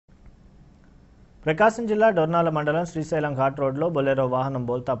ప్రకాశం జిల్లా డొర్నాల మండలం శ్రీశైలం ఘాట్ రోడ్లో బొలెరో వాహనం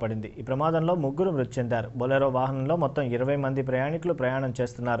బోల్తా పడింది. ఈ ప్రమాదంలో ముగ్గురు మృతి చెందారు. బొలెరో వాహనంలో మొత్తం 20 మంది ప్రయాణికులు ప్రయాణం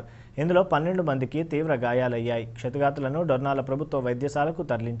చేస్తున్నారు. ఇందులో 12 మందికి తీవ్ర గాయాలయ్యాయి. క్షతగాతులను డొర్నాల ప్రభుత్వ వైద్యశాలకు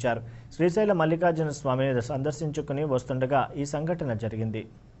తరలించారు. శ్రీశైలం మల్లికార్జున స్వామిని సందర్శించుకుని వస్తుండగా ఈ సంఘటన జరిగింది.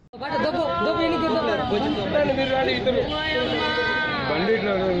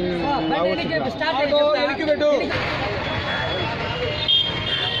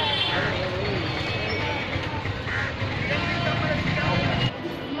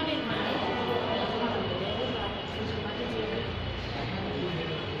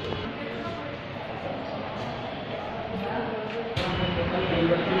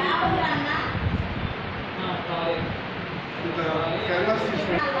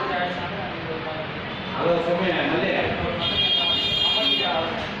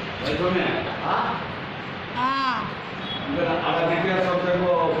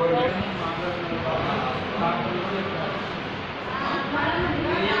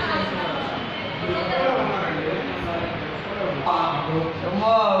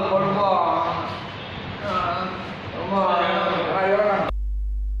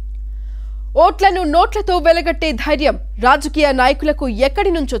 ఓట్లను నోట్లతో వెలగట్టే ధైర్యం రాజకీయ నాయకులకు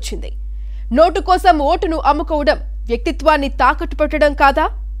ఎక్కడి నుంచొచ్చింది? నోటు కోసం ఓటును అమ్ముకోవడం వ్యక్తిత్వాన్ని తాకట్టు పెట్టడం కాదా?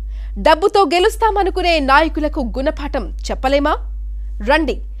 డబ్బుతో గెలుస్తామనుకునే నాయకులకు గుణపాఠం చెప్పలేమా?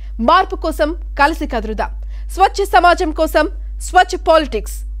 రండి, మార్పు కోసం కలిసి కదురుదాం. స్వచ్ఛ సమాజం కోసం స్వచ్ఛ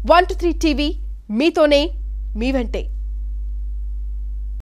పాలిటిక్స్ 1 to 3 టీవీ మీతోనే, మీ వెంటే.